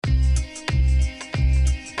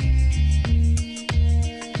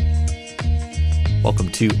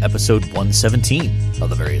Welcome to episode 117 of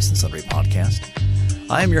the Various and Sundry podcast.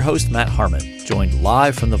 I am your host, Matt Harmon, joined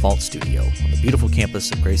live from the Vault Studio on the beautiful campus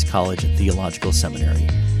of Grace College and Theological Seminary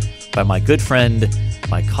by my good friend,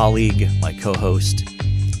 my colleague, my co-host,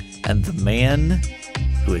 and the man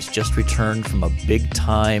who has just returned from a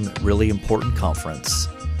big-time, really important conference,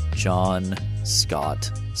 John Scott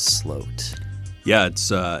Sloat. Yeah,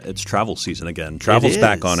 it's travel season again. Travel's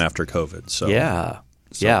back on after COVID. So Yeah.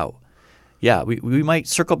 We might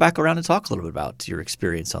circle back around and talk a little bit about your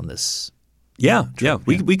experience on this. Yeah.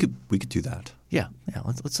 We could do that. Yeah.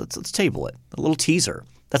 Let's table it. A little teaser.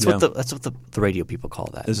 That's what the radio people call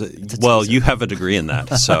that. Is it? Well, you have a degree in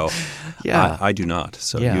that, so yeah. I do not.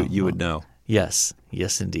 So you would know. Yes,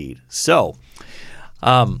 indeed. So,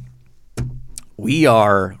 we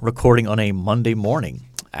are recording on a Monday morning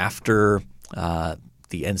after the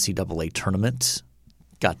NCAA tournament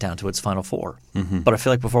got down to its Final Four. Mm-hmm. But I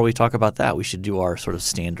feel like before we talk about that, we should do our sort of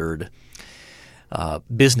standard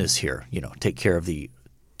business here, take care of the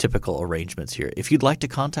typical arrangements here. If you'd like to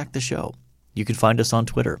contact the show, you can find us on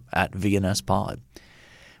Twitter at VNSPod,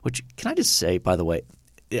 which can I just say, by the way,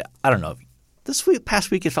 I don't know.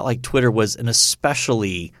 Past week, it felt like Twitter was an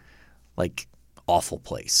especially awful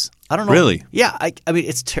place. I don't know. Really? Yeah. I mean,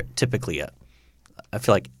 it's typically I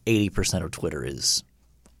feel like 80% of Twitter is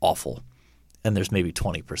awful. And there's maybe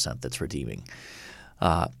 20% that's redeeming.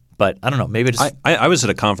 But I don't know. Maybe just I was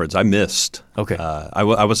at a conference. I missed. Okay. I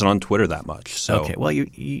wasn't on Twitter that much. So. Okay. Well,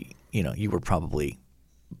 you were probably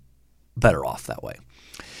better off that way.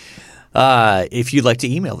 If you'd like to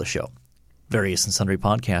email the show,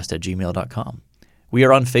 variousandsundrypodcast@gmail.com. We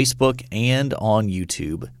are on Facebook and on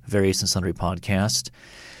YouTube, Various and Sundry Podcast.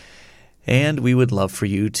 And we would love for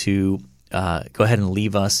you to go ahead and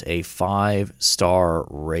leave us a 5-star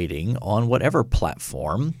rating on whatever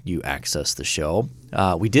platform you access the show.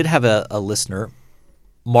 We did have a listener,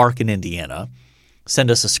 Mark in Indiana, send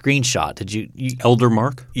us a screenshot. Did you Elder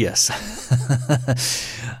Mark? Yes.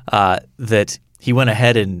 That he went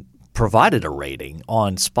ahead and provided a rating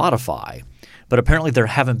on Spotify, but apparently there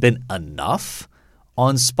haven't been enough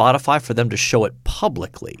on Spotify for them to show it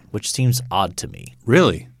publicly, which seems odd to me.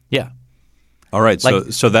 Really? Yeah. All right,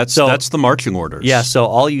 so that's the marching orders. Yeah, so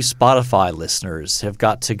all you Spotify listeners have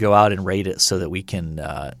got to go out and rate it so that we can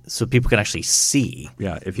so people can actually see.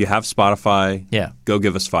 Yeah, if you have Spotify, go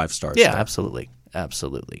give us 5 stars. Yeah, absolutely.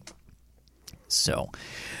 So,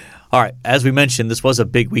 all right, as we mentioned, this was a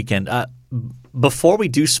big weekend. Before we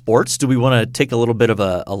do sports, do we want to take a little bit of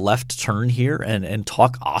a left turn here and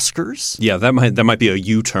talk Oscars? Yeah, that might be a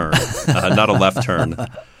U-turn, not a left turn.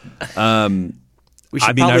 We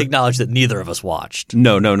should probably acknowledge that neither of us watched.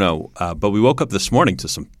 No. But we woke up this morning to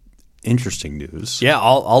some interesting news. Yeah,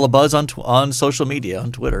 all the buzz on social media,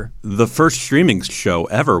 on Twitter. The first streaming show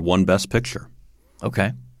ever won Best Picture.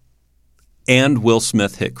 Okay. And Will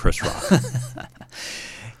Smith hit Chris Rock.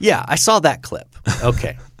 Yeah, I saw that clip.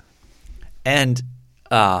 Okay. And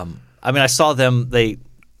I saw them. The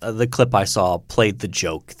clip I saw played the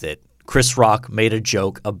joke that Chris Rock made a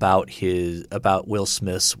joke about Will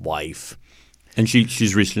Smith's wife. And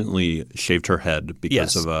she's recently shaved her head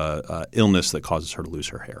because of a illness that causes her to lose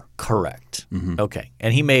her hair. Correct. Mm-hmm. Okay.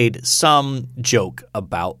 And he made some joke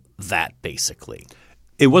about that, basically.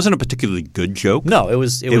 It wasn't a particularly good joke. No, it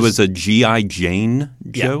was a G.I. Jane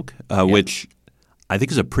joke, which I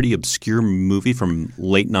think is a pretty obscure movie from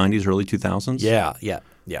late 90s, early 2000s. Yeah.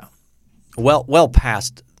 Well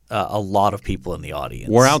past a lot of people in the audience.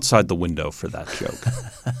 We're outside the window for that joke.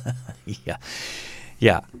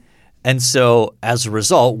 Yeah. And so, as a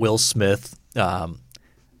result, Will Smith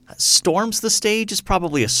storms the stage is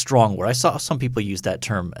probably a strong word. I saw some people use that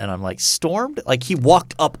term, and I'm like, stormed? Like he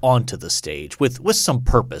walked up onto the stage with some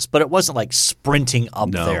purpose, but it wasn't like sprinting up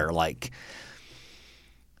there.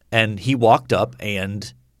 And he walked up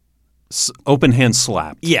and open hand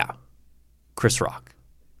slapped. Yeah, Chris Rock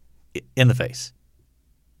in the face.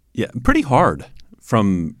 Yeah, pretty hard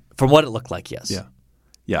from what it looked like. Yes.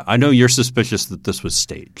 Yeah. I know you're suspicious that this was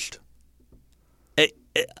staged.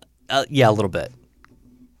 Yeah, a little bit.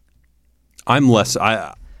 I'm less.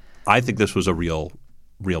 I think this was a real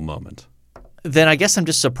moment. Then I guess I'm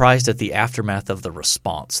just surprised at the aftermath of the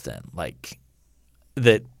response. Then,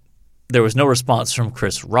 that there was no response from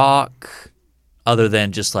Chris Rock, other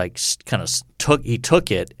than just he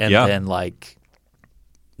took it and then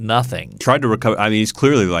nothing. Tried to recover. I mean, he's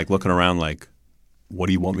clearly looking around what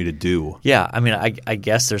do you want me to do? Yeah, I mean, I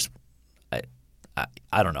guess there's.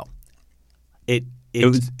 I don't know. It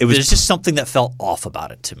was there's just something that felt off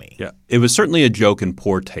about it to me. Yeah, it was certainly a joke in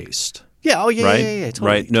poor taste. Yeah. Oh, yeah. Right? Yeah. Totally,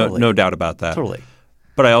 right. No doubt about that. Totally.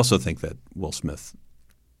 But I also think that Will Smith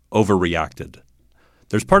overreacted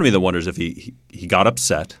there's part of me that wonders if he got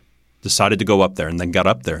upset, decided to go up there, and then got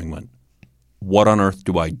up there and went, "What on earth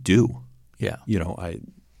do I do?" Yeah.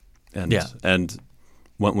 And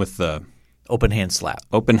went with the open hand slap.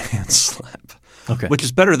 Open hand slap. Okay. Which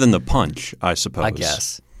is better than the punch, I suppose. I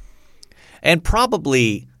guess. And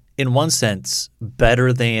probably, in one sense,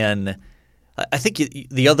 better than – I think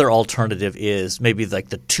the other alternative is maybe like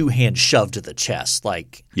the two-hand shove to the chest.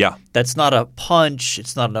 Like that's not a punch.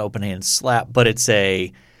 It's not an open hand slap, but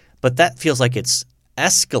but that feels like it's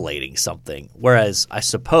escalating something. Whereas I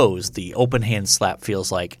suppose the open hand slap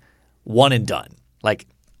feels like one and done. Like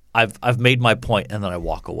I've made my point and then I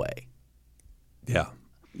walk away. Yeah.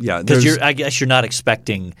 Yeah. Because I guess you're not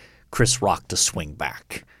expecting Chris Rock to swing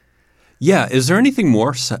back. Yeah. Is there anything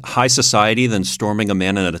more high society than storming a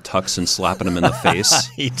man in a tux and slapping him in the face?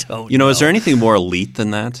 I don't know. Is there anything more elite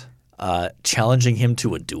than that? Challenging him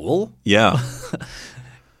to a duel? Yeah.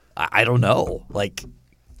 I don't know. Like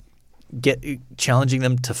challenging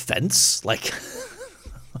them to fence? Like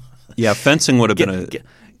yeah, fencing would have been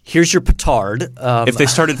here's your petard. If they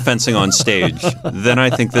started fencing on stage, then I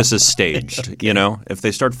think this is staged. Okay. If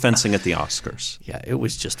they start fencing at the Oscars. Yeah, it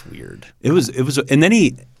was just weird. It was,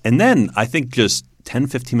 and then I think just 10,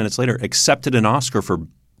 15 minutes later, accepted an Oscar for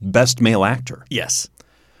Best Male Actor. Yes,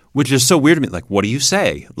 which is so weird to me. Like, what do you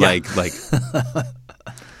say? Yeah. Like,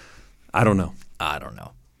 I don't know.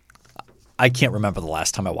 I can't remember the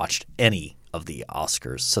last time I watched any of the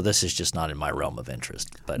Oscars, so this is just not in my realm of interest.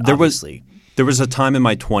 But there was a time in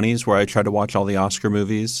my 20s where I tried to watch all the Oscar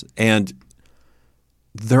movies, and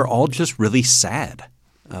they're all just really sad.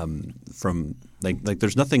 From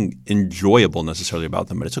there's nothing enjoyable necessarily about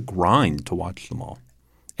them, but it's a grind to watch them all,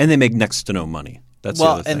 and they make next to no money. That's the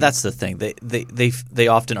other thing. And that's the thing. They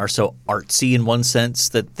often are so artsy in one sense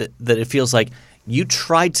that it feels like you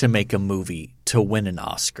tried to make a movie to win an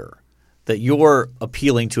Oscar. That you're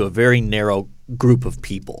appealing to a very narrow group of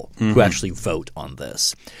people who actually vote on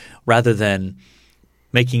this, rather than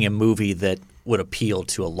making a movie that would appeal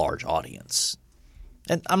to a large audience.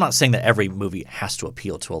 And I'm not saying that every movie has to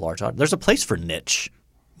appeal to a large audience. There's a place for niche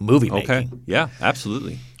movie making. Okay. Yeah,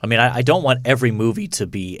 absolutely. I mean, I don't want every movie to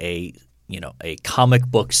be a comic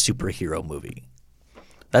book superhero movie.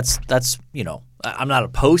 That's I'm not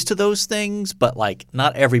opposed to those things, but like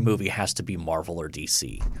not every movie has to be Marvel or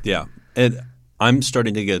DC. Yeah. And I'm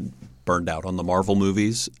starting to get burned out on the Marvel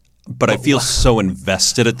movies, but I feel so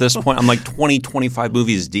invested at this point. I'm like 20, 25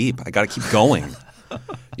 movies deep. I got to keep going.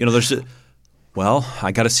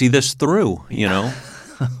 I got to see this through,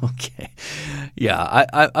 Okay. Yeah,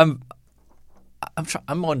 I'm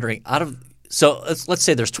wondering so let's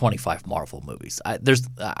say there's 25 Marvel movies.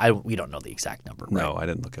 We don't know the exact number, right? No, I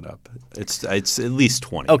didn't look it up. It's at least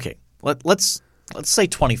 20. Okay. Let's say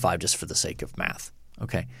 25 just for the sake of math.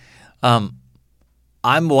 Okay.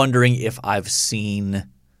 I'm wondering if I've seen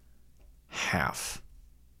half.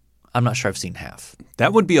 I'm not sure I've seen half.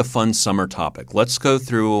 That would be a fun summer topic. Let's go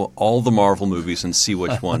through all the Marvel movies and see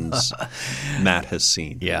which ones Matt has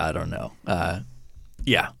seen. Yeah, I don't know.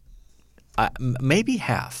 Maybe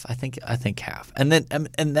half. I think half. And then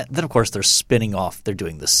of course they're spinning off. They're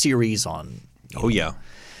doing the series on. Yeah.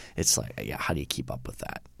 It's like how do you keep up with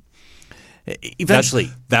that? Eventually,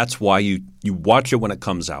 that's why you watch it when it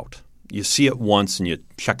comes out. You see it once and you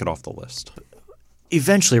check it off the list.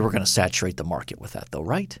 Eventually, we're going to saturate the market with that, though,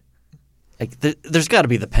 right? Like, there's got to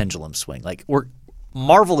be the pendulum swing. Like,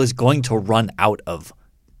 Marvel is going to run out of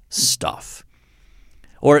stuff,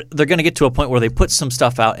 or they're going to get to a point where they put some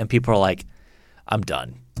stuff out and people are like, "I'm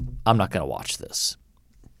done. I'm not going to watch this."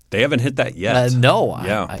 They haven't hit that yet. No,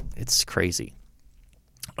 yeah, it's crazy.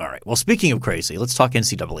 All right. Well, speaking of crazy, let's talk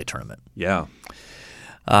NCAA tournament. Yeah.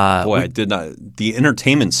 I did not – the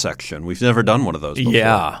entertainment section. We've never done one of those before.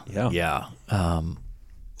 Yeah.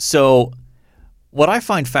 So what I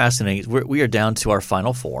find fascinating is we are down to our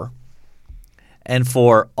Final Four. And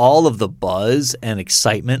for all of the buzz and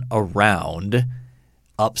excitement around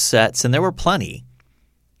upsets, and there were plenty,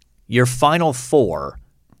 your Final Four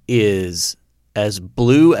is as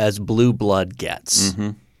blue blood gets.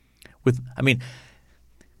 Mm-hmm.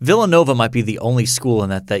 Villanova might be the only school in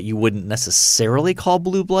that you wouldn't necessarily call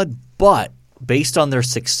blue blood, but based on their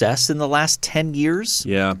success in the last 10 years,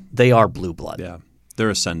 they are blue blood. Yeah, they're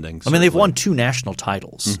ascending. Certainly. They've won 2 national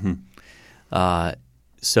titles. Mm-hmm.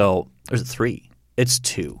 So there's 3. It's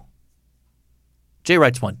 2. Jay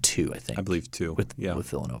Wright's won 2, I think. I believe 2. With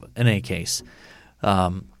Villanova. In any case,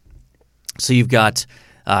 so you've got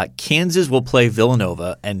Kansas will play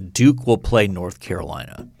Villanova and Duke will play North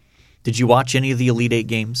Carolina. Did you watch any of the Elite Eight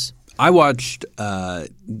games? I watched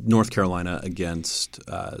North Carolina against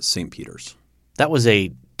St. Peter's. That was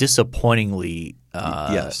a disappointingly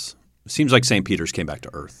Yes. Seems like St. Peter's came back to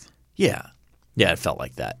earth, Yeah, it felt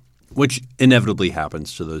like that. which inevitably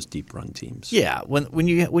happens to those deep run teams. Yeah, when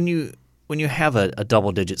you have a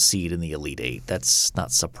double-digit seed in the Elite Eight, that's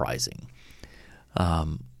not surprising.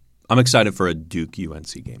 I'm excited for a Duke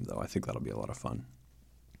UNC game, though. I think that'll be a lot of fun.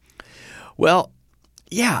 Well,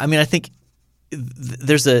 yeah, I mean, I think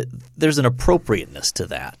there's an appropriateness to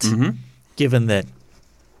that, given that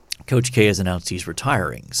Coach K has announced he's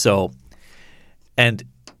retiring. So, and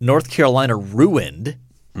North Carolina ruined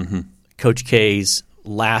Coach K's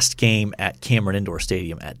last game at Cameron Indoor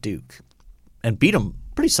Stadium at Duke, and beat him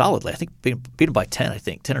pretty solidly. I think beat him by 10. I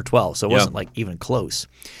think 10 or 12. So it wasn't like even close.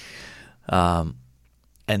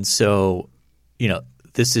 And so,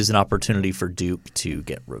 this is an opportunity for Duke to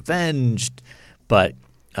get revenged, but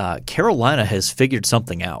Carolina has figured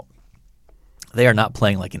something out. They are not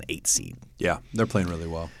playing like an 8 seed. Yeah, they're playing really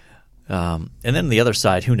well. And then the other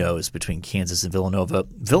side, who knows, between Kansas and Villanova.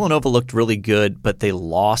 Villanova looked really good, but they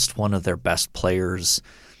lost one of their best players.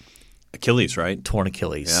 Achilles, right? Torn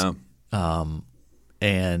Achilles. Yeah.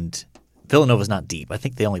 And Villanova's not deep. I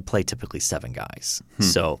think they only play typically 7 guys.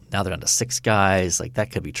 So now they're down to 6 guys. Like,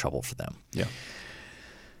 that could be trouble for them. Yeah.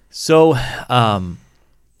 So,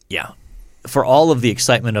 for all of the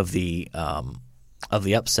excitement of the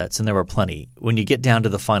upsets, and there were plenty, when you get down to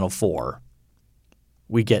the Final Four,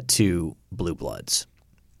 we get to Blue Bloods.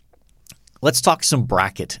 Let's talk some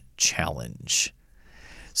bracket challenge.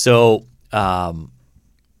 So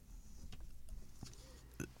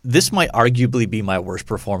this might arguably be my worst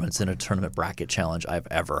performance in a tournament bracket challenge I've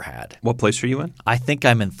ever had. What place are you in? I think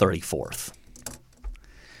I'm in 34th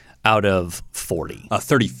out of 40.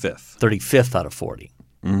 35th. 35th out of 40.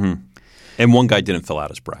 And one guy didn't fill out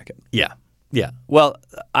his bracket. Yeah. Well,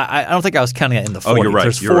 I don't think I was counting it in the 40. Oh, you're right.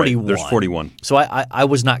 There's You're 41. Right. There's 41. So I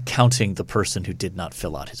was not counting the person who did not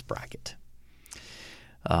fill out his bracket.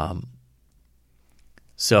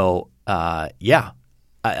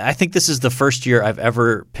 I think this is the first year I've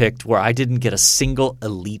ever picked where I didn't get a single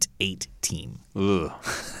Elite 8 team. Ugh.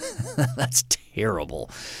 That's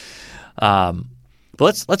terrible.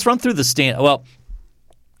 But let's run through the stand. Well,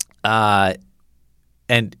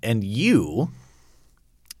 and you,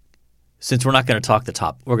 since we're not going to talk the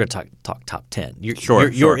top, we're going to talk top 10.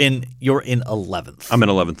 You're in 11th. I'm in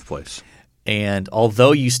 11th place. And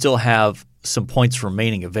although you still have some points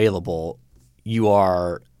remaining available,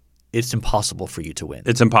 it's impossible for you to win.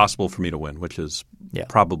 It's impossible for me to win, which is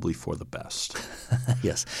probably for the best.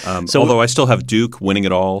 Yes. Although I still have Duke winning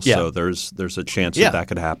it all, so there's a chance that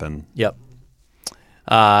could happen. Yep.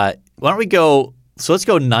 Why don't we go – so let's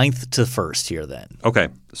go 9th to 1st here then. Okay.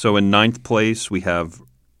 So in 9th place we have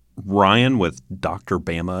Ryan with Dr.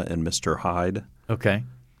 Bama and Mr. Hyde. Okay.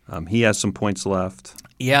 He has some points left.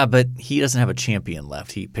 Yeah, but he doesn't have a champion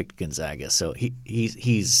left. He picked Gonzaga, so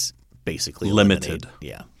he's basically limited.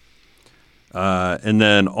 Yeah. And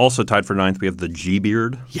then also tied for 9th, we have the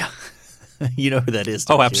G-Beard. Yeah. You know who that is,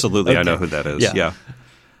 Oh, absolutely. Okay. I know who that is. Yeah.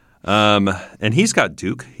 And he's got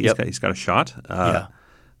Duke. He's got a shot.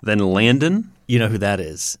 Then Landon. You know who that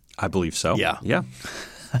is? I believe so. Yeah. Yeah.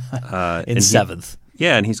 In 7th.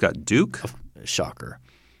 And he's got Duke. Shocker.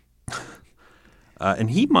 And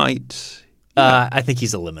he might I think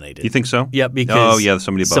he's eliminated. You think so? Yep, because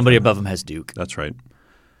somebody above him has Duke. That's right.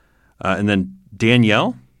 And then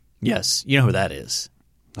Danielle. Yes, you know who that is.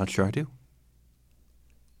 Not sure I do.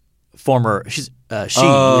 She is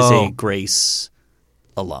a Grace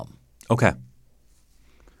alum. Okay.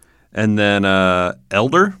 And then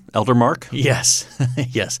Elder Mark. Yes,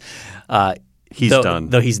 yes. He's done.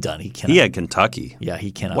 Though he's done. He cannot. He had Kentucky. Yeah,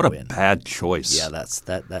 he cannot win. What a bad choice. Yeah,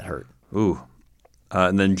 that hurt. Ooh.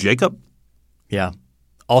 And then Jacob. Yeah.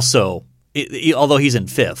 Also, although he's in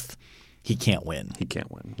 5th, he can't win. He can't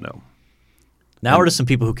win, no. Now we're to some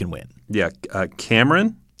people who can win. Yeah.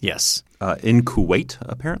 Cameron. Yes. In Kuwait,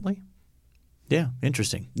 apparently. Yeah,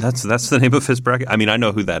 interesting. That's the name of his bracket. I mean, I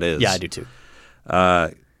know who that is. Yeah, I do too.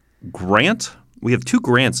 Grant. We have 2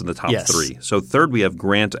 Grants in the top yes. 3. So third, we have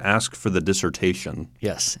Grant ask for the dissertation.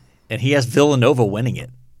 Yes. And he has Villanova winning it.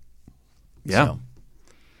 Yeah. So.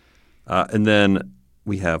 And then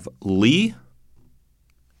we have Lee.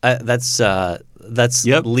 That's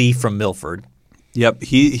Lee from Milford. Yep.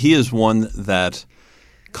 He is one that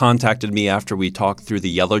contacted me after we talked through the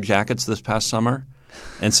Yellow Jackets this past summer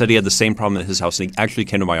and said he had the same problem at his house. And he actually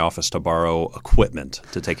came to my office to borrow equipment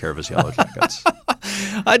to take care of his Yellow Jackets.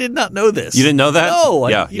 I did not know this. You didn't know that? No.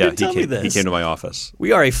 Yeah. You didn't tell me this. He came to my office.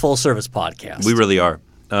 We are a full-service podcast. We really are.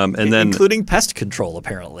 Including pest control,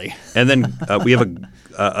 apparently. And then we have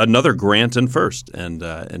another Grant in first,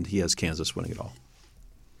 and he has Kansas winning it all.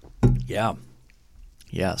 Yeah.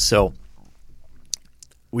 Yeah. So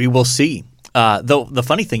We will see. Though the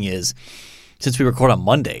funny thing is, since we record on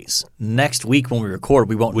Mondays, next week when we record,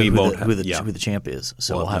 we won't know who the champ is.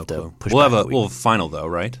 So we'll have to push. We'll have a final though,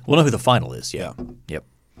 right? We'll know who the final is. Yeah. Yep.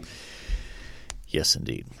 Yes,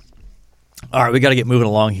 indeed. All right, we got to get moving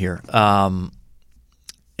along here. And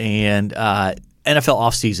NFL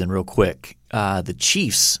offseason, real quick. The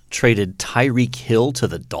Chiefs traded Tyreek Hill to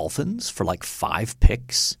the Dolphins for like 5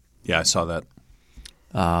 picks. Yeah, I saw that.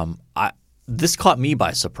 This caught me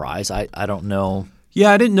by surprise. I don't know.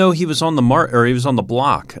 Yeah, I didn't know he was on the he was on the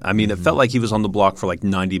block. I mean, it felt like he was on the block for like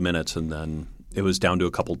 90 minutes, and then it was down to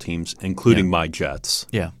a couple teams, including my Jets.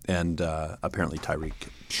 Yeah. And apparently Tyreek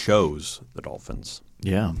chose the Dolphins.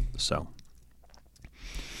 Yeah. So,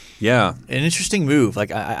 yeah. An interesting move.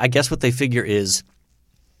 Like I guess what they figure is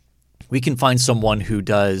we can find someone who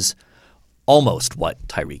does almost what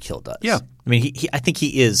Tyreek Hill does. Yeah. I mean, I think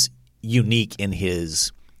he is unique in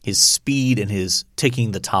his speed and his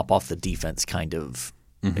taking the top off the defense kind of,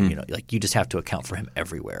 like you just have to account for him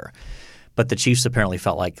everywhere. But the Chiefs apparently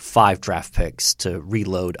felt like 5 draft picks to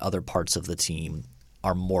reload other parts of the team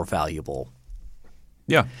are more valuable.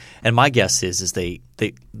 Yeah. And my guess is they're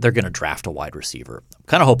going to draft a wide receiver. I'm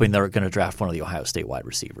kind of hoping they're going to draft one of the Ohio State wide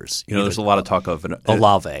receivers. There's a lot of talk of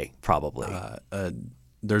Olave, probably.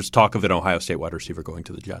 There's talk of an Ohio State wide receiver going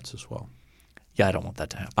to the Jets as well. Yeah, I don't want that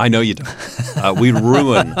to happen. I know you don't. We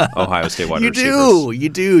ruin Ohio State wide receivers. You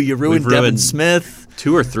do. You ruined Devin Smith.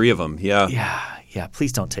 2 or 3 of them, yeah. Yeah.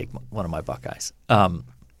 Please don't take one of my Buckeyes.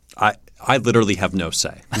 I literally have no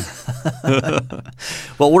say.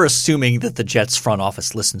 Well, we're assuming that the Jets front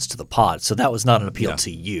office listens to the pod, so that was not an appeal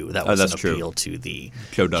to you. That was an appeal to the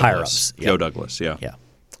higher-ups. Joe Douglas, yeah. Yeah.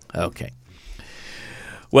 Okay.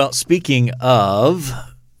 Well, speaking of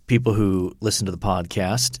people who listen to the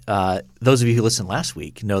podcast, those of you who listened last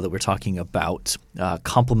week know that we're talking about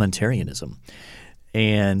complementarianism.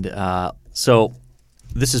 And so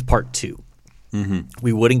this is part 2. Mm-hmm.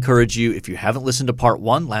 We would encourage you, if you haven't listened to part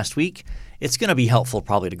 1 last week, it's going to be helpful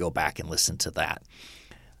probably to go back and listen to that.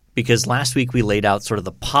 Because last week we laid out sort of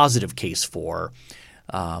the positive case for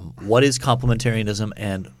what is complementarianism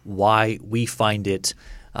and why we find it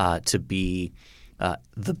to be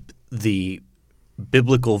the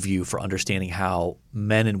biblical view for understanding how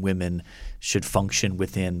men and women should function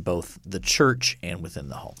within both the church and within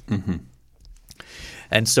the home. Mm-hmm.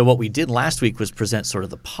 And so what we did last week was present sort of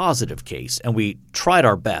the positive case, and we tried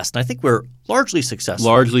our best. And I think we're largely successful.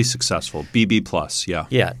 BB plus, yeah.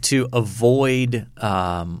 Yeah, to avoid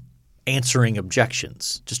answering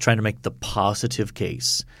objections, just trying to make the positive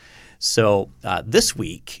case. So this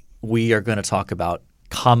week we are going to talk about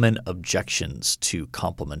common objections to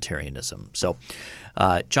complementarianism. So,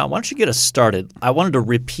 John, why don't you get us started? I wanted to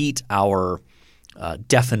repeat our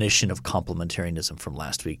definition of complementarianism from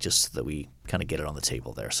last week just so that we kind of get it on the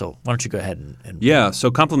table there. So why don't you go ahead and Yeah,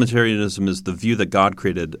 so complementarianism is the view that God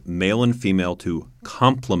created male and female to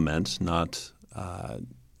complement, not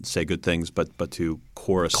say good things, but to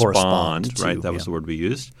correspond right? To, that was the word we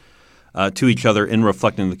used. To each other in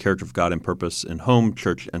reflecting the character of God and purpose in home,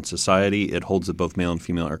 church, and society. It holds that both male and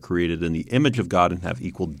female are created in the image of God and have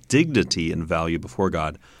equal dignity and value before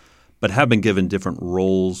God, but have been given different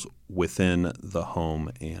roles within the home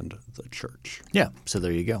and the church. Yeah, so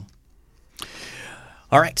there you go.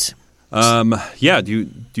 All right. Yeah, do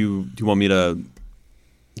you want me to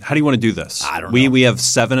 – how do you want to do this? I don't know. We have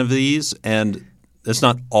 7 of these, and it's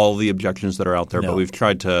not all the objections that are out there, No. but we've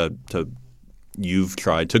tried to you've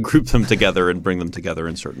tried to group them together and bring them together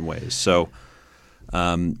in certain ways. So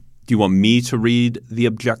do you want me to read the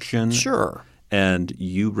objection? Sure. And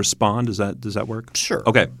you respond? Does that work? Sure.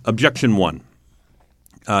 Okay. Objection 1.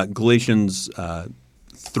 Galatians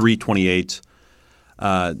 3:28.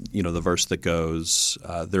 The verse that goes,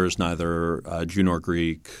 "There is neither Jew nor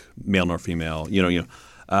Greek, male nor female."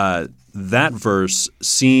 That verse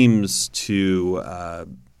seems to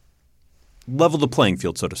level the playing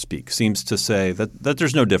field, so to speak. Seems to say that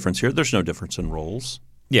there's no difference here. There's no difference in roles.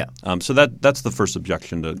 Yeah. So that's the first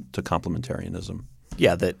objection to complementarianism.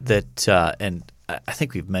 Yeah, and I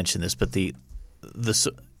think we've mentioned this, but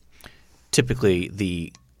typically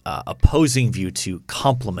the opposing view to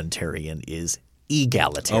complementarian is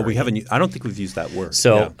egalitarian. Oh, we haven't. I don't think we've used that word.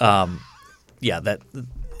 So, that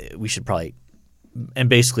we should probably. And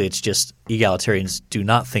basically, it's just egalitarians do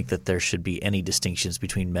not think that there should be any distinctions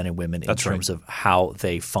between men and women in terms of how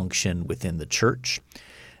they function within the church.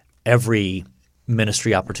 Every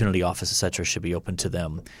ministry opportunity, office, et cetera, should be open to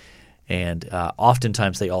them. And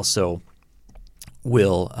oftentimes they also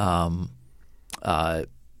will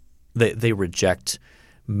they reject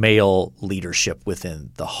male leadership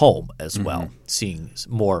within the home as well, seeing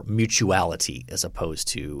more mutuality as opposed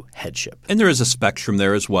to headship. And there is a spectrum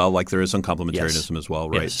there as well, like there is on complementarianism as well,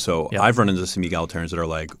 right? Yes. So Yep. I've run into some egalitarians that are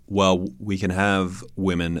like, well, we can have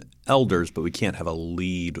women elders, but we can't have a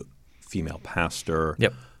lead female pastor.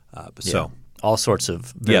 Yep. So all sorts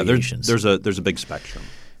of yeah, variations. there's a big spectrum.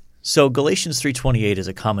 So Galatians 3:28 is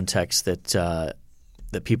a common text that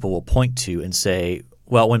that people will point to and say,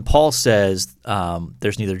 well, when Paul says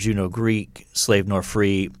there's neither Jew nor Greek, slave nor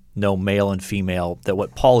free, no male and female, that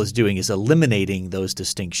what Paul is doing is eliminating those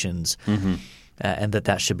distinctions and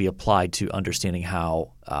that should be applied to understanding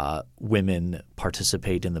how women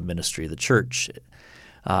participate in the ministry of the church.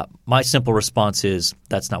 My simple response is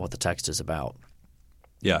that's not what the text is about.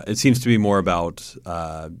 Yeah, it seems to be more about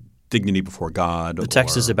dignity before God. The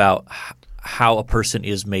text is about how a person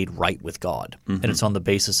is made right with God, and it's on the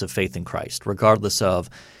basis of faith in Christ, regardless of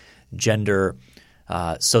gender,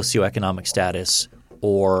 socioeconomic status,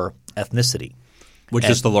 or ethnicity. Which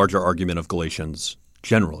is the larger argument of Galatians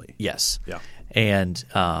generally. Yes. Yeah. And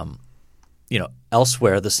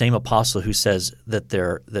elsewhere, the same apostle who says that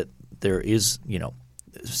there is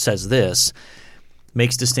says this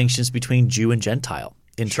makes distinctions between Jew and Gentile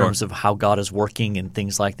in terms of how God is working and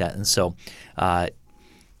things like that. And so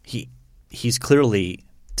he's clearly,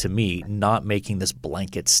 to me, not making this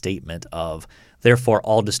blanket statement of therefore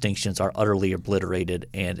all distinctions are utterly obliterated,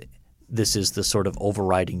 and this is the sort of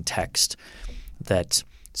overriding text that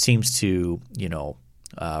seems to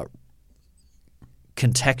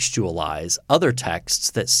contextualize other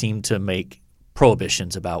texts that seem to make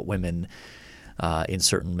prohibitions about women in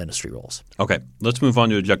certain ministry roles. Okay, let's move on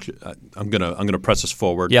to objection. I'm gonna press us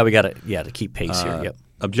forward. Yeah, we got to keep pace here. Yep.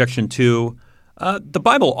 Objection 2. The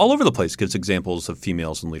Bible all over the place gives examples of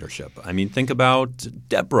females in leadership. I mean, think about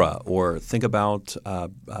Deborah or think about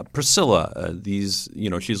Priscilla.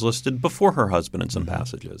 She's listed before her husband in some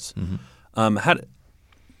passages. Why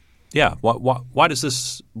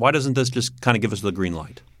doesn't this just kind of give us the green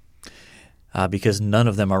light? Because none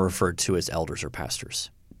of them are referred to as elders or pastors.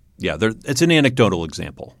 Yeah, it's an anecdotal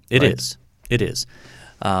example. It is. It is.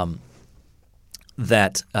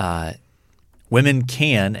 That women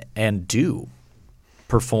can and do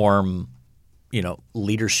perform,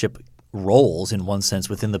 leadership roles in one sense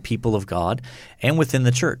within the people of God and within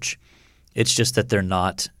the church. It's just that they're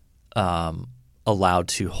not allowed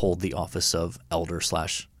to hold the office of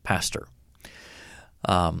elder/pastor.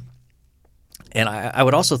 And I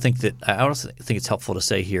would also think that it's helpful to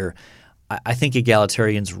say here, I think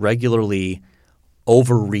egalitarians regularly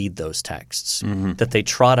overread those texts, that they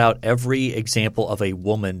trot out every example of a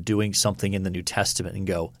woman doing something in the New Testament and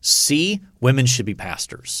go, see, women should be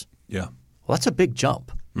pastors. Yeah. Well, that's a big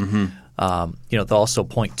jump. They'll also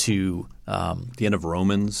point to the end of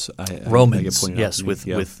Romans. Romans, yes, with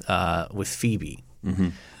Phoebe.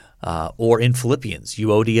 Or in Philippians,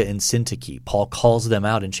 Euodia and Syntyche. Paul calls them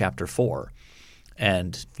out in chapter 4.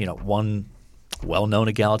 And, one well-known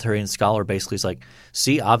egalitarian scholar basically is like,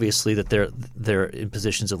 see, obviously that they're in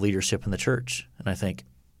positions of leadership in the church. And I think,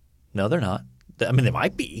 no, they're not. I mean, they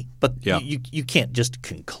might be, but you can't just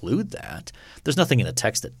conclude that. There's nothing in the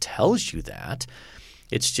text that tells you that.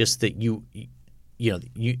 It's just that you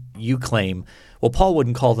claim, well, Paul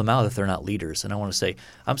wouldn't call them out if they're not leaders. And I want to say,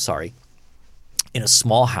 I'm sorry. In a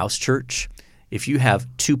small house church, if you have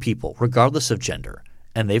two people, regardless of gender,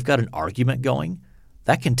 and they've got an argument going,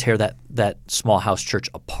 that can tear that small house church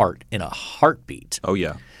apart in a heartbeat. Oh,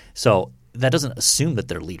 yeah. So that doesn't assume that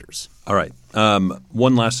they're leaders. All right.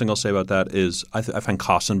 One last thing I'll say about that is I find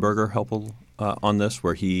Kossenberger helpful on this,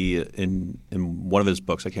 where he, in one of his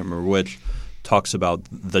books, I can't remember which, talks about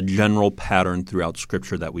the general pattern throughout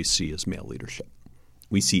Scripture that we see as male leadership.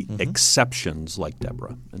 We see exceptions like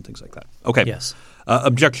Deborah and things like that. Okay. Yes.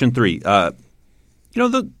 Objection 3.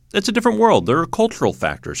 It's a different world. There are cultural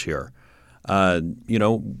factors here.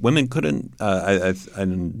 Women couldn't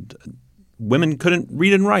women couldn't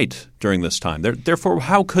read and write during this time. Therefore,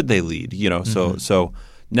 how could they lead? So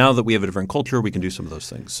now that we have a different culture, we can do some of those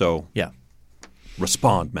things. So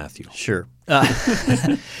respond, Matthew. Sure.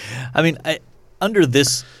 I mean, under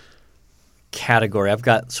this category, I've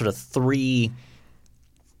got sort of 3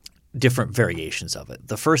 different variations of it.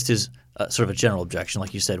 The first is sort of a general objection.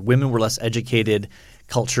 Like you said, women were less educated.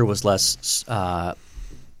 Culture was less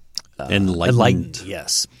enlightened.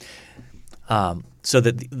 Yes. So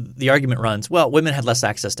that the argument runs, well, women had less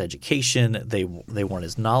access to education. They weren't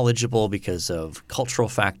as knowledgeable because of cultural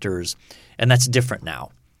factors, and that's different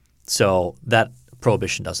now. So that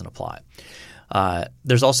prohibition doesn't apply.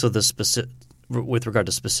 There's also with regard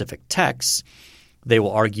to specific texts, they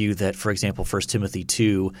will argue that, for example, 1 Timothy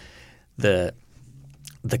 2, the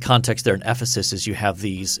the context there in Ephesus is you have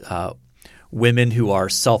these women who are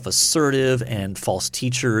self-assertive and false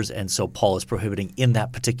teachers, and so Paul is prohibiting in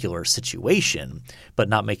that particular situation, but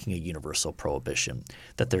not making a universal prohibition.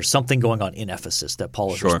 That there's something going on in Ephesus that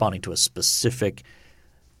Paul is responding to a specific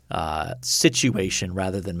situation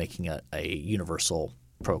rather than making a universal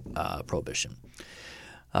prohibition.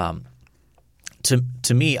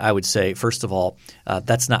 To me, I would say, first of all,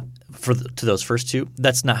 that's not to those first two.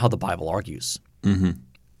 That's not how the Bible argues. Mm-hmm.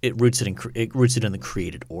 It roots it in the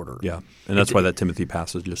created order. Yeah, and that's why that Timothy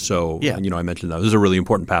passage is so. Yeah. I mentioned that this is a really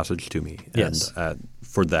important passage to me. Yes, and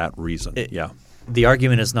for that reason. The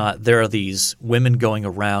argument is not there are these women going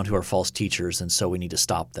around who are false teachers, and so we need to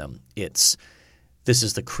stop them. This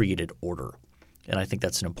is the created order. And I think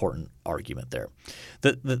that's an important argument there.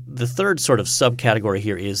 The third sort of subcategory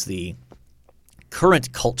here is the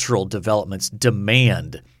current cultural developments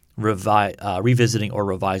demand revisiting or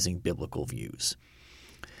revising biblical views.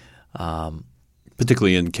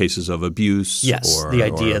 Particularly in cases of abuse. Yes, the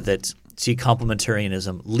idea that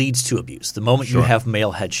complementarianism leads to abuse. The moment you have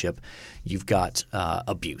male headship, you've got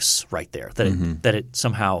abuse right there, that it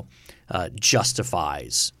somehow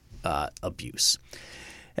justifies abuse.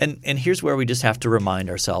 And here's where we just have to remind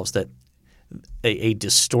ourselves that a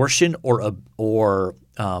distortion or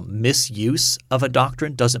misuse of a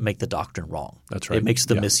doctrine doesn't make the doctrine wrong. That's right. It makes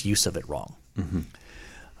the misuse of it wrong.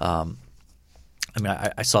 Mm-hmm.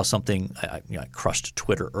 I saw something. I crushed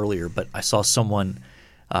Twitter earlier, but I saw someone.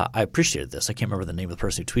 I appreciated this. I can't remember the name of the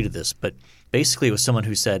person who tweeted this, but basically it was someone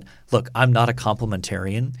who said, "Look, I'm not a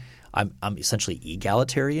complementarian. I'm essentially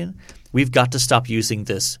egalitarian. We've got to stop using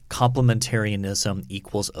this complementarianism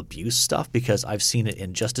equals abuse stuff because I've seen it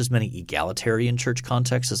in just as many egalitarian church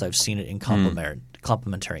contexts as I've seen it in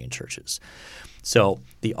complementarian churches." So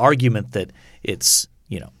the argument that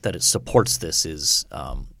that it supports this is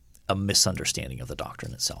a misunderstanding of the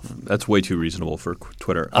doctrine itself. That's way too reasonable for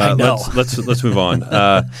Twitter. I know. Let's move on.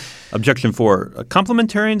 Objection 4: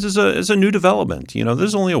 complementarians is a new development.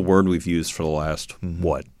 There's only a word we've used for the last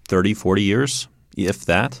 30, 40 years, if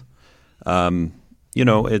that. It's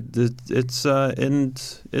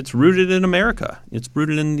rooted in America. It's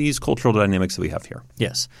rooted in these cultural dynamics that we have here.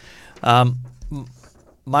 Yes.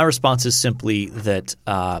 My response is simply that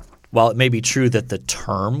while it may be true that the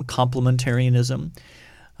term complementarianism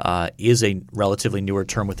is a relatively newer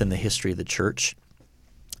term within the history of the church,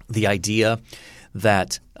 the idea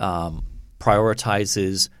that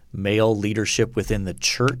prioritizes male leadership within the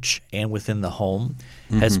church and within the home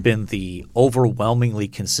has been the overwhelmingly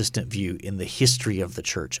consistent view in the history of the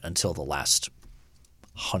church until the last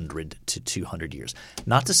 100 to 200 years.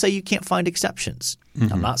 Not to say you can't find exceptions.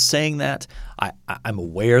 I'm not saying that. I'm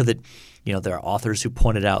aware that there are authors who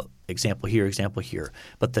pointed out example here,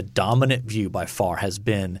 but the dominant view by far has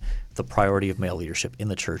been the priority of male leadership in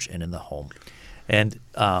the church and in the home. And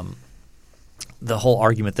the whole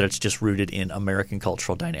argument that it's just rooted in American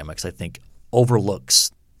cultural dynamics, I think,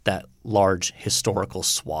 overlooks that large historical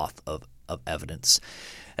swath of evidence,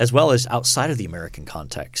 as well as outside of the American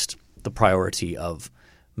context, the priority of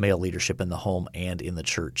male leadership in the home and in the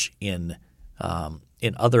church in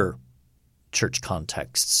other church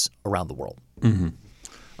contexts around the world. Mm-hmm.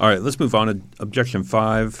 All right, let's move on to objection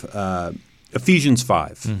 5. Ephesians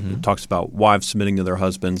 5 It talks about wives submitting to their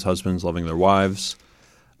husbands, husbands loving their wives.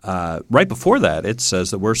 Right before that, it says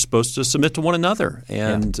that we're supposed to submit to one another.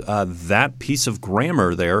 And that piece of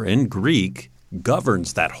grammar there in Greek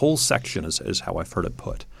governs that whole section is how I've heard it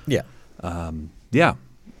put. Yeah. How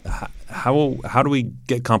do we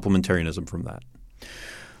get complementarianism from that?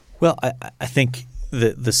 Well, I think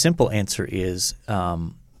the simple answer is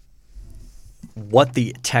what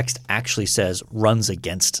the text actually says runs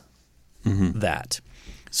against that.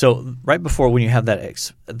 So right before when you have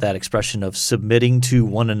that expression of submitting to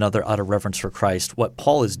one another out of reverence for Christ, what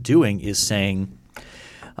Paul is doing is saying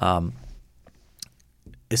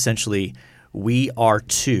essentially we are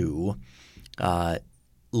to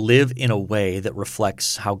live in a way that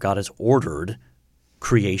reflects how God has ordered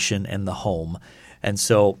creation and the home. And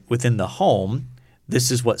so within the home, this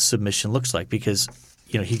is what submission looks like because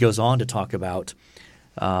he goes on to talk about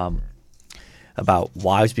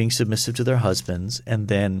wives being submissive to their husbands and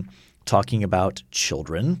then talking about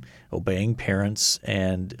children obeying parents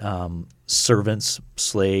and servants,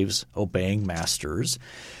 slaves obeying masters.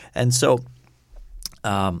 And so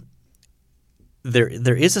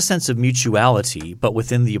there is a sense of mutuality, but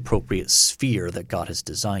within the appropriate sphere that God has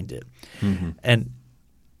designed it. And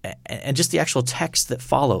just the actual text that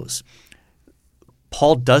follows,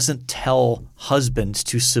 Paul doesn't tell husbands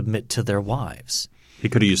to submit to their wives. He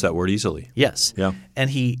could have used that word easily. Yes. Yeah. And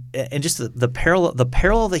just the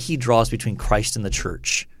parallel that he draws between Christ and the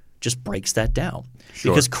church just breaks that down.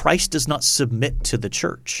 Sure. Because Christ does not submit to the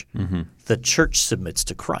church. Mm-hmm. The church submits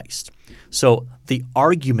to Christ. So the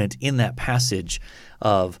argument in that passage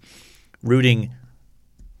of rooting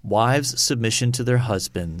wives' submission to their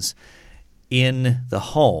husbands in the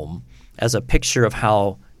home as a picture of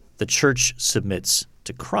how the church submits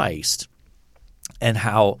to Christ and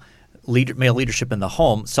how male leadership in the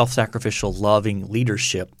home, self-sacrificial, loving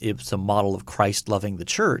leadership, is a model of Christ loving the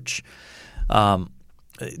church.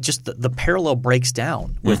 Just the parallel breaks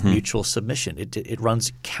down with mutual submission. It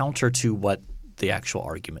runs counter to what the actual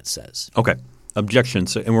argument says. Okay.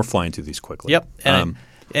 Objections, and we're flying through these quickly. Yep.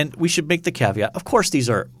 And we should make the caveat. Of course, these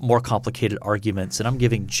are more complicated arguments, and I'm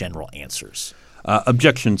giving general answers.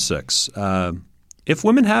 Objection 6. If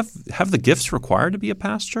women have the gifts required to be a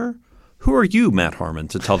pastor, who are you, Matt Harmon,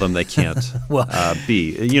 to tell them they can't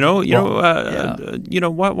be?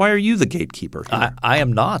 Why are you the gatekeeper here? I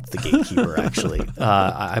am not the gatekeeper, actually.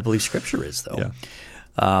 I believe Scripture is, though.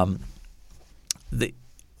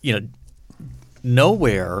 Yeah.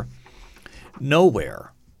 Nowhere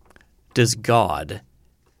does God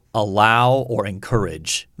allow or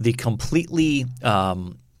encourage the completely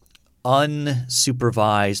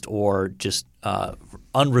unsupervised or just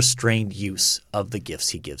unrestrained use of the gifts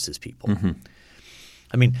he gives his people. Mm-hmm.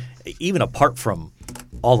 I mean, even apart from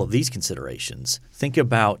all of these considerations, think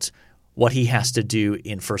about what he has to do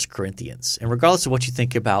in 1 Corinthians. And regardless of what you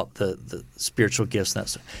think about the spiritual gifts, and that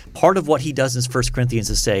stuff, part of what he does in 1 Corinthians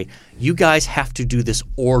is say, you guys have to do this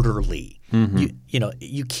orderly. Mm-hmm.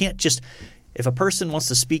 You can't just – if a person wants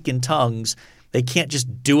to speak in tongues, they can't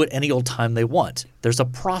just do it any old time they want. There's a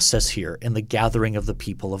process here in the gathering of the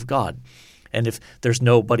people of God. And if there's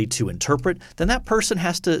nobody to interpret, then that person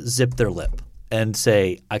has to zip their lip and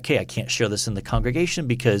say, okay, I can't share this in the congregation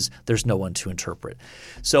because there's no one to interpret.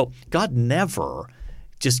 So God never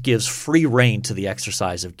just gives free rein to the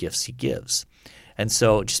exercise of gifts he gives. And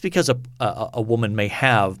so just because a woman may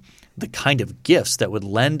have the kind of gifts that would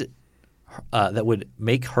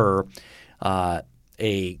make her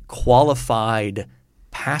a qualified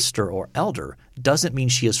pastor or elder doesn't mean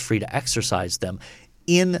she is free to exercise them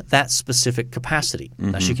in that specific capacity. Mm-hmm.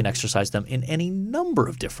 Now, she can exercise them in any number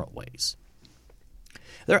of different ways.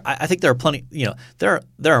 I think there are plenty. There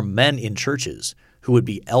are men in churches who would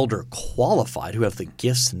be elder qualified, who have the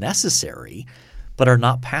gifts necessary, but are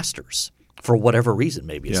not pastors for whatever reason.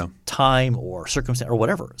 Maybe it's time or circumstance or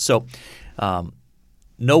whatever. So,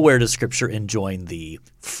 nowhere does Scripture enjoin the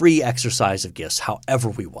free exercise of gifts, however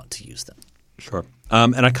we want to use them. Sure.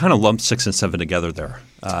 And I kind of lumped 6 and 7 together there.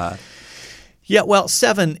 Yeah, well,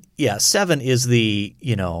 7 is the,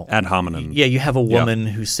 ad hominem. Yeah, you have a woman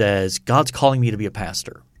who says, God's calling me to be a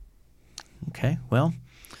pastor. Okay, well,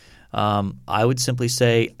 I would simply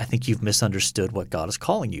say, I think you've misunderstood what God is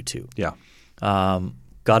calling you to. Yeah. God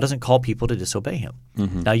doesn't call people to disobey him.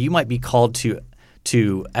 Mm-hmm. Now, you might be called to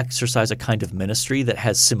exercise a kind of ministry that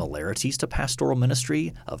has similarities to pastoral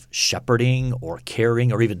ministry of shepherding or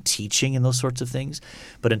caring or even teaching and those sorts of things.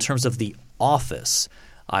 But in terms of the office,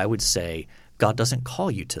 I would say God doesn't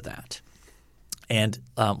call you to that. And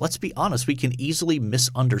let's be honest, we can easily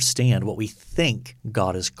misunderstand what we think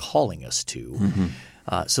God is calling us to. Mm-hmm.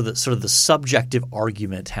 So that sort of the subjective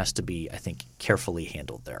argument has to be, I think, carefully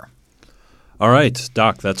handled there. All right,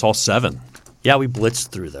 Doc, that's all 7. Yeah, we blitzed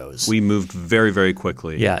through those. We moved very, very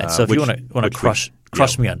quickly. Yeah, and so if you want to crush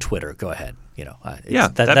me on Twitter, go ahead.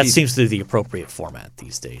 That seems to be the appropriate format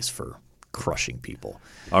these days for crushing people.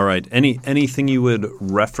 All right. Anything you would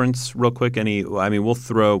reference real quick? We have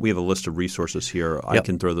a list of resources here. Yep. I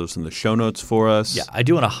can throw those in the show notes for us. Yeah, I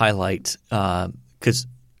do want to highlight because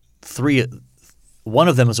one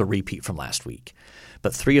of them is a repeat from last week,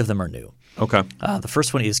 but 3 of them are new. Okay. The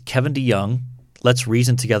first one is Kevin DeYoung, Let's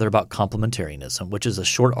Reason Together About Complementarianism, which is a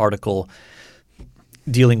short article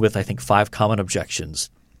dealing with, I think, 5 common objections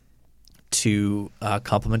to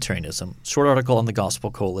complementarianism. Short article on the Gospel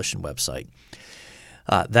Coalition website.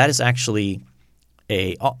 That is actually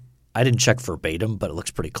I didn't check verbatim, but it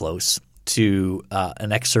looks pretty close to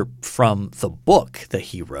an excerpt from the book that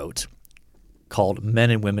he wrote called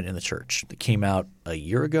Men and Women in the Church that came out a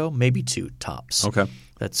year ago, maybe 2 tops. Okay.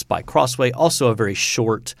 That's by Crossway. Also a very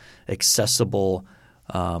short, accessible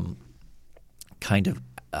kind of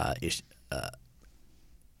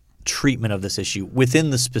treatment of this issue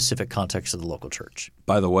within the specific context of the local church.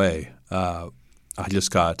 By the way, I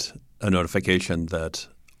just got a notification that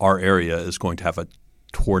our area is going to have a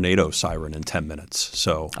tornado siren in 10 minutes.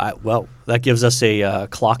 So well, that gives us a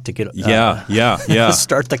clock to get yeah.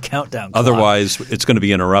 start the countdown clock. Otherwise, it's going to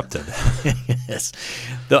be interrupted. Yes,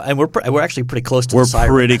 and we're actually pretty close to We're the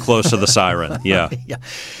siren. pretty close to the siren. Yeah. Yeah.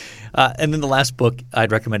 And then the last book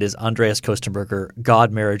I'd recommend is Andreas Kostenberger,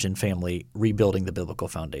 God, Marriage, and Family, Rebuilding the Biblical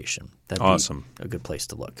Foundation. That'd Awesome. be a good place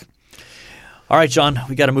to look. All right, John,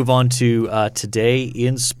 we got to move on to today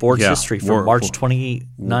in sports history for March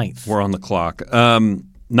 29th. We're on the clock.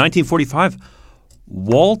 1945,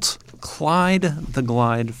 Walt Clyde the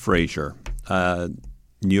Glide Frazier, New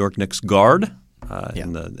York Knicks guard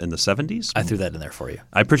in the 70s. I threw that in there for you.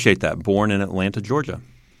 I appreciate that. Born in Atlanta, Georgia.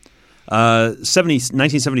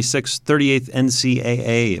 1976, 38th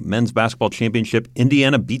NCAA Men's Basketball Championship.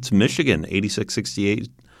 Indiana beats Michigan 86-68.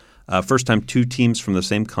 First time two teams from the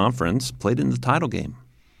same conference played in the title game.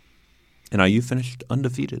 And IU finished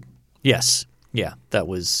undefeated. Yes. Yeah. That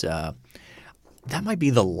was that might be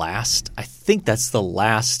the last – I think that's the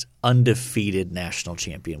last undefeated national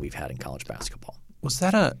champion we've had in college basketball. Was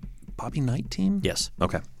that a Bobby Knight team? Yes.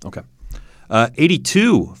 Okay.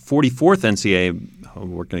 82, 44th NCAA. Oh,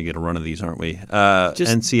 we're going to get a run of these, aren't we?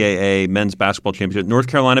 NCAA Men's Basketball Championship. North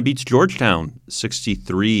Carolina beats Georgetown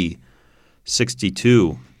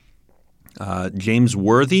 63-62. James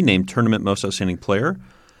Worthy named Tournament Most Outstanding Player.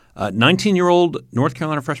 19-year-old North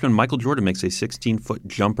Carolina freshman Michael Jordan makes a 16-foot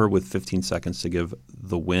jumper with 15 seconds to give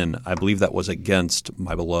the win. I believe that was against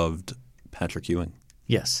my beloved Patrick Ewing.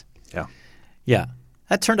 Yes. Yeah. Yeah.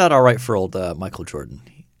 That turned out all right for old Michael Jordan.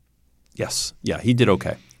 Yes. Yeah, he did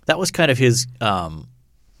okay. That was kind of his not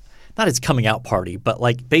his coming out party, but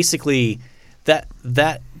like basically that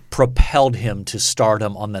propelled him to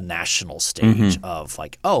stardom on the national stage of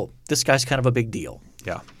like, oh, this guy's kind of a big deal.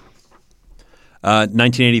 Yeah.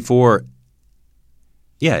 1984.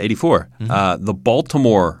 Yeah, 84. The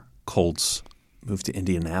Baltimore Colts moved to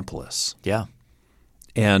Indianapolis. Yeah.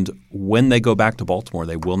 And when they go back to Baltimore,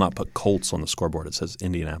 they will not put Colts on the scoreboard. It says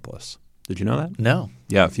Indianapolis. Did you know that? No.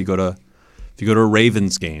 Yeah, if you go to a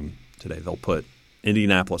Ravens game today, they'll put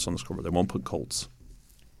Indianapolis on the scoreboard. They won't put Colts.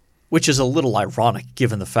 Which is a little ironic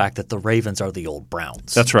given the fact that the Ravens are the old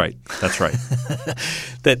Browns. That's right.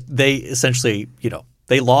 That they essentially,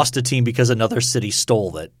 they lost a team because another city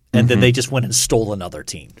stole it, and then they just went and stole another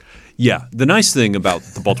team. Yeah. The nice thing about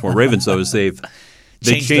the Baltimore Ravens, though, is they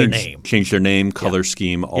changed their name, color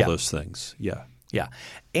scheme, all those things. Yeah. Yeah.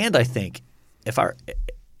 And I think if I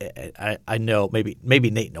know maybe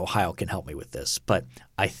Nate in Ohio can help me with this, but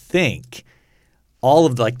I think all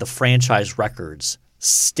of the franchise records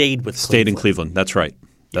stayed in Cleveland. That's right.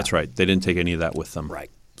 That's right. They didn't take any of that with them. Right.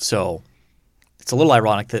 So it's a little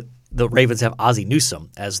ironic that the Ravens have Ozzie Newsome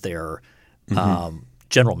as their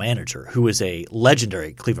general manager, who is a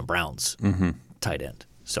legendary Cleveland Browns tight end.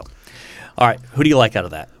 So, all right, who do you like out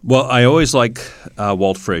of that? Well, I always like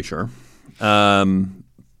Walt Frazier.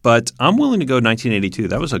 But I'm willing to go 1982.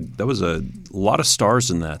 That was a lot of stars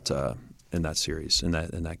in that series in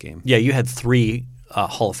that game. Yeah, you had three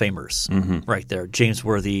Hall of Famers right there: James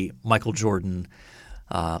Worthy, Michael Jordan,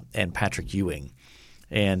 and Patrick Ewing.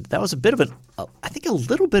 And that was a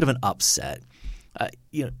little bit of an upset.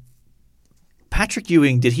 Patrick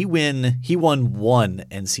Ewing, did he win? He won one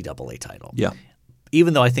NCAA title. Yeah,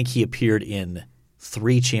 even though I think he appeared in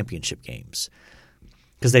 3 championship games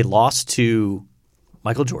because they lost to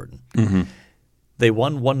Michael Jordan. They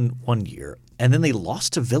won one year, and then they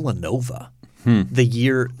lost to Villanova the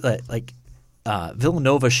year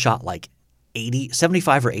Villanova shot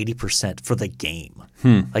 75 or 80% for the game,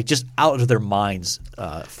 just out of their minds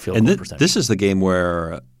field goal percentage. This is the game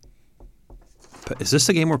where is this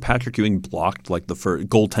the game where Patrick Ewing blocked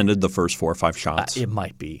goaltended the first 4 or 5 shots? It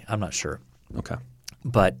might be. I'm not sure. Okay,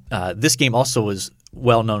 but this game also was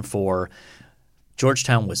well known for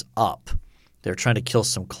Georgetown was up. They're trying to kill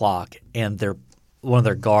some clock, and one of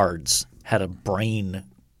their guards had a brain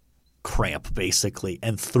cramp basically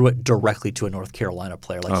and threw it directly to a North Carolina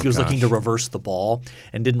player. He was looking to reverse the ball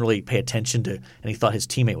and didn't really pay attention to – and he thought his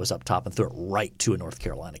teammate was up top and threw it right to a North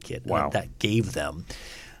Carolina kid. Wow. And that gave them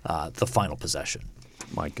the final possession.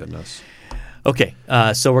 My goodness. Okay,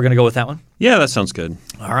 so we're going to go with that one? Yeah, that sounds good.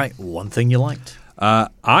 All right, one thing you liked.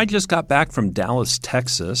 I just got back from Dallas,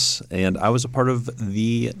 Texas, and I was a part of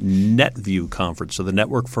the NetView conference, so the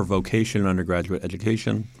Network for Vocation and Undergraduate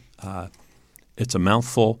Education. It's a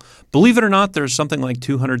mouthful. Believe it or not, there's something like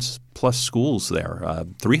 200-plus schools there,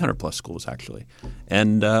 300-plus schools actually,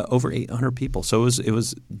 and over 800 people. So it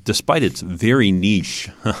was despite its very niche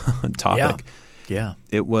topic. Yeah.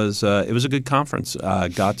 It was a good conference.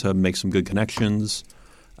 Got to make some good connections,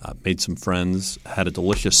 made some friends, had a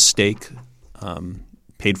delicious steak.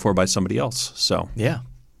 paid for by somebody else. So Yeah.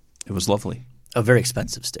 it was lovely. A very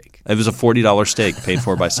expensive steak. It was a $40 steak paid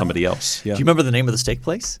for by somebody else. Yeah. Do you remember the name of the steak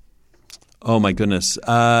place? Oh, my goodness.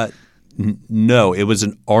 No, it was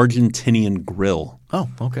an Argentinian grill Oh,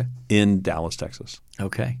 okay. in Dallas, Texas.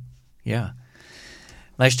 Okay. Yeah.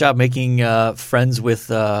 Nice job making friends with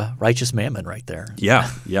Righteous Mammon right there. Yeah,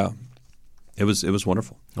 yeah. It was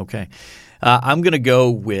wonderful. Okay. I'm going to go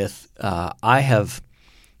with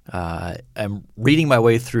I'm reading my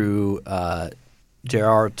way through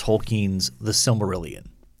J.R.R. Tolkien's The Silmarillion.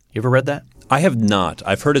 You ever read that? I have not.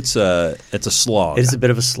 I've heard it's a slog. It is a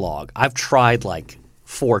bit of a slog. I've tried like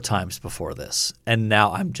 4 times before this, and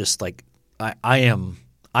now I'm just like I am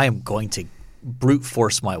going to brute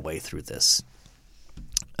force my way through this.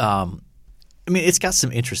 I mean, it's got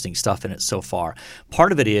some interesting stuff in it so far.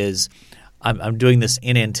 Part of it is I'm doing this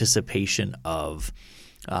in anticipation of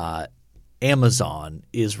Amazon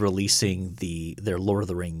is releasing their Lord of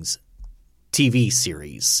the Rings TV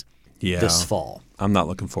series this fall. I'm not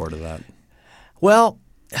looking forward to that. Well,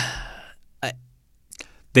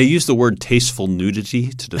 they use the word tasteful nudity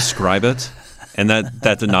to describe it, and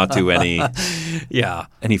that did not do any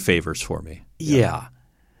favors for me. Yeah.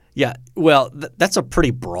 Well, that's a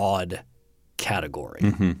pretty broad category.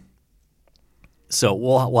 Mm-hmm. So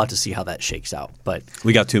we'll have to see how that shakes out. But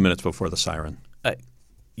we got 2 minutes before the siren.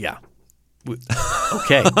 Yeah.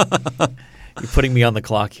 Okay. You're putting me on the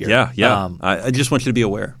clock here. Yeah. I just want you to be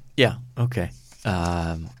aware. Yeah. Okay.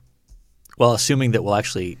 Well, assuming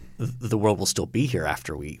that the world will still be here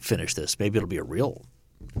after we finish this, maybe it'll be a real.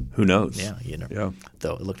 Who knows? Yeah. Yeah.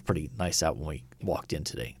 Though it looked pretty nice out when we walked in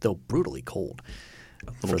today, though brutally cold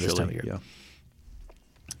for this time of year. Yeah.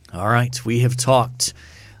 All right. We have talked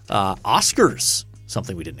Oscars,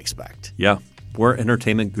 something we didn't expect. Yeah. We're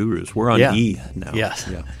entertainment gurus. We're on E now. Yes.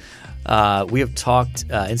 Yeah. We have talked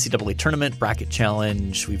NCAA tournament, bracket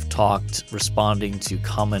challenge. We've talked responding to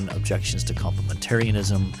common objections to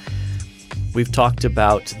complementarianism. We've talked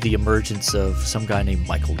about the emergence of some guy named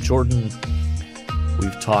Michael Jordan.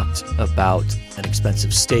 We've talked about an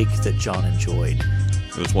expensive steak that John enjoyed.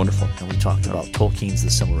 It was wonderful. And we talked about Tolkien's The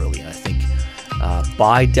Silmarillion. I think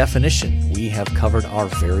by definition, we have covered our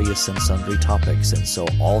various and sundry topics. And so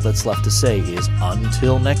all that's left to say is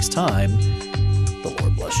until next time, the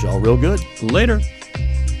Lord bless y'all real good. Later.